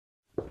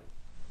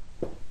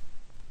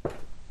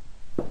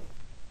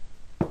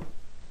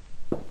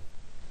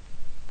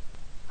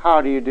How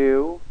do you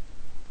do?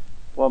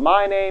 Well,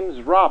 my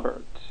name's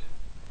Robert,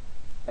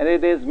 and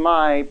it is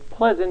my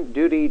pleasant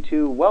duty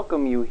to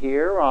welcome you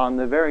here on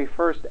the very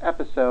first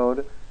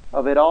episode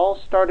of It All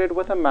Started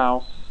with a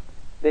Mouse,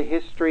 The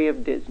History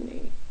of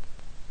Disney.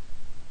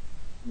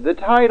 The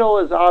title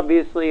is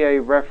obviously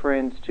a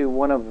reference to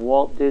one of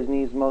Walt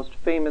Disney's most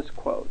famous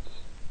quotes.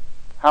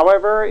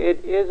 However,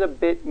 it is a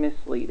bit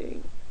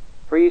misleading,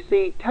 for you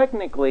see,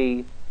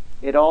 technically,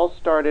 it all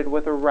started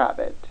with a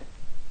rabbit,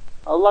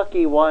 a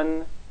lucky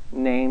one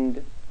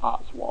named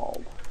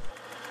Oswald.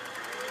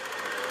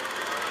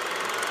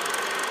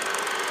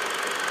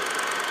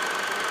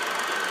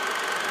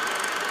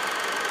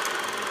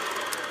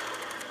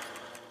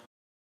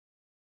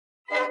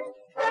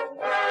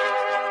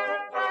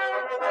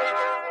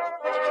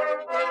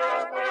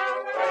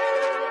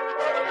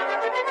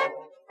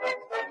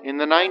 In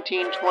the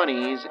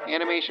 1920s,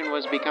 animation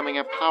was becoming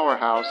a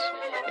powerhouse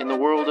in the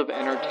world of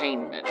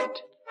entertainment.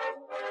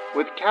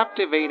 With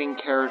captivating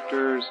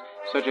characters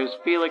such as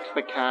Felix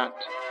the Cat,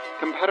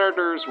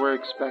 competitors were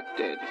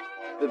expected.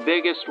 The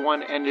biggest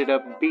one ended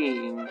up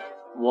being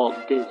Walt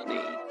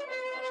Disney.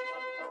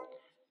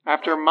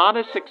 After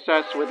modest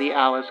success with the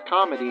Alice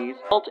comedies,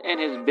 Walt and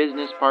his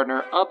business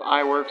partner Up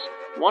Iwerks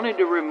wanted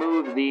to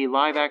remove the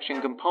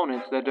live-action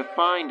components that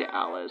defined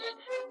Alice.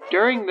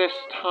 During this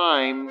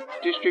time,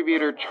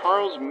 distributor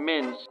Charles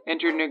Mintz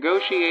entered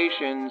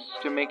negotiations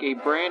to make a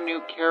brand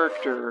new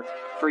character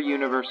for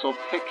Universal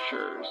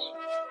Pictures.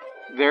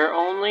 Their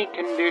only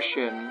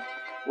condition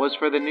was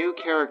for the new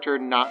character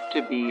not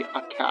to be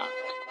a cat.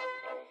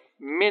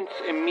 Mintz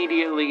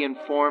immediately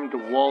informed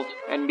Walt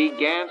and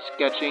began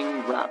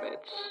sketching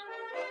rabbits.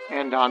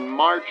 And on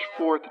March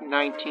 4th,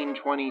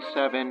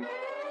 1927,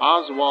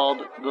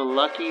 Oswald the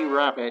Lucky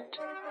Rabbit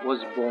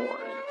was born.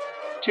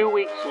 2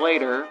 weeks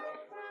later,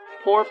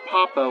 Poor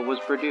Papa was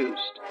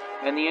produced,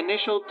 and the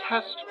initial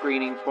test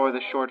screening for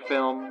the short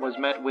film was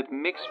met with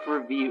mixed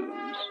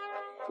reviews.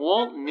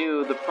 Walt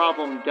knew the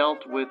problem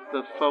dealt with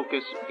the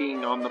focus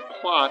being on the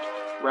plot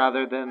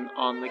rather than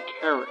on the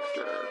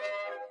character.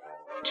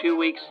 2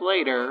 weeks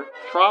later,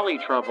 Trolley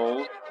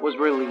Troubles was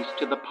released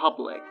to the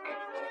public.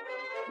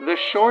 The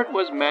short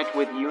was met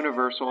with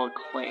universal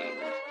acclaim.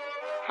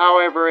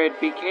 However,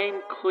 it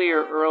became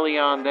clear early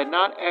on that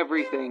not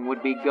everything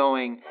would be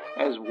going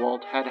as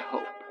Walt had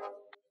hoped.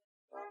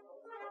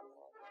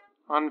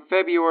 On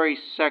February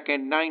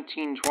 2nd,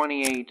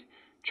 1928,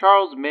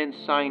 Charles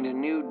Mintz signed a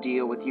new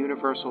deal with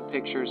Universal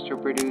Pictures to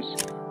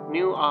produce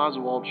new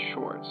Oswald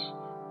shorts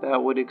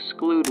that would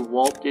exclude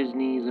Walt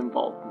Disney's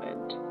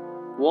involvement.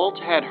 Walt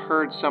had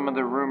heard some of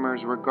the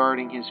rumors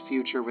regarding his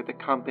future with the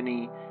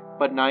company,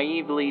 but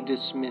naively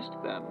dismissed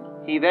them.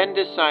 He then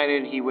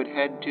decided he would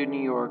head to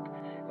New York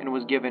and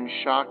was given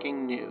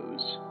shocking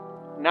news.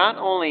 Not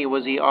only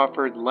was he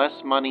offered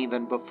less money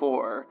than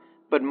before,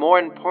 but more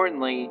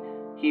importantly,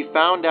 he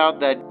found out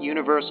that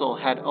Universal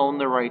had owned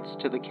the rights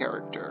to the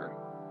character.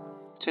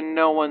 To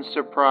no one's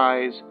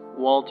surprise,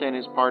 Walt and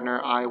his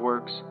partner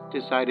Iwerks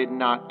decided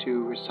not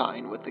to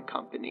resign with the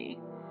company.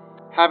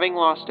 Having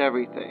lost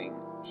everything,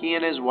 he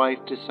and his wife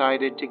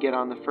decided to get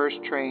on the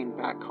first train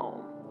back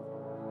home.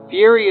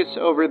 Furious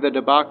over the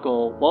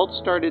debacle, Walt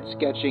started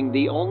sketching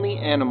the only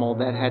animal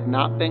that had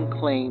not been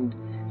claimed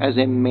as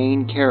a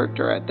main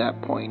character at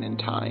that point in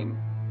time: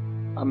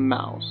 a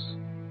mouse.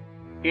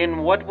 In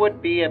what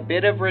would be a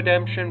bit of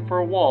redemption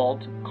for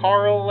Walt,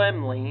 Carl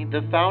Laemmle,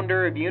 the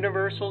founder of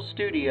Universal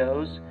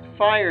Studios,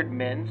 fired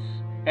Mintz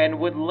and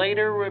would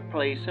later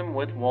replace him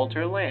with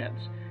Walter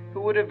Lantz, who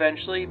would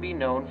eventually be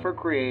known for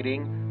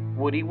creating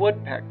Woody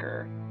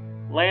Woodpecker.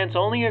 Lantz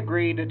only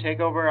agreed to take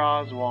over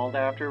Oswald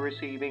after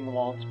receiving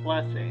Walt's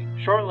blessing.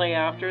 Shortly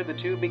after, the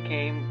two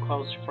became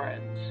close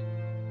friends.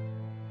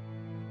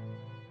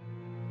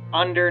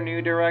 Under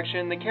new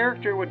direction, the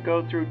character would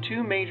go through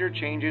two major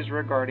changes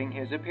regarding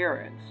his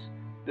appearance,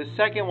 the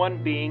second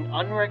one being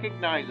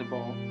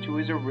unrecognizable to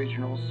his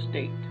original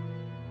state.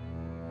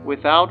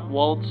 Without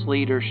Walt's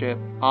leadership,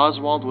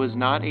 Oswald was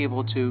not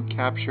able to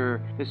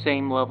capture the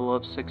same level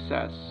of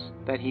success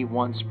that he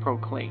once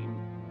proclaimed.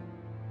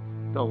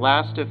 The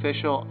last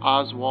official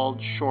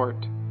Oswald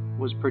short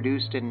was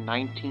produced in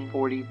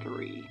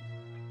 1943.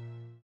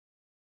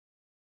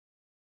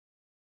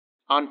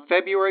 On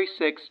February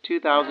 6,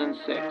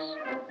 2006,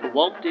 the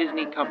Walt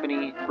Disney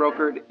Company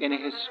brokered an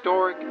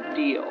historic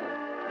deal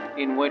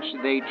in which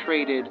they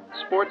traded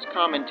sports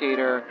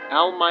commentator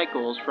Al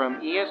Michaels from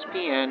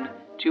ESPN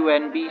to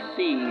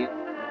NBC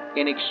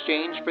in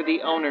exchange for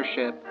the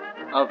ownership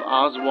of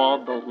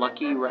Oswald the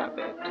Lucky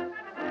Rabbit.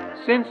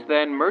 Since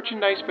then,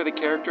 merchandise for the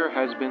character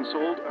has been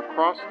sold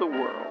across the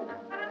world.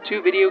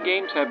 2 video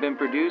games have been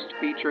produced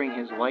featuring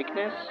his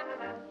likeness,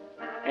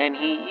 and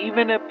he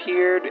even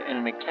appeared in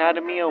an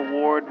Academy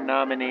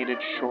Award-nominated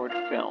short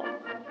film.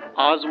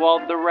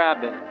 Oswald the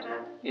Rabbit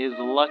is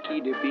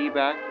lucky to be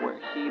back where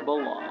he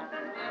belongs.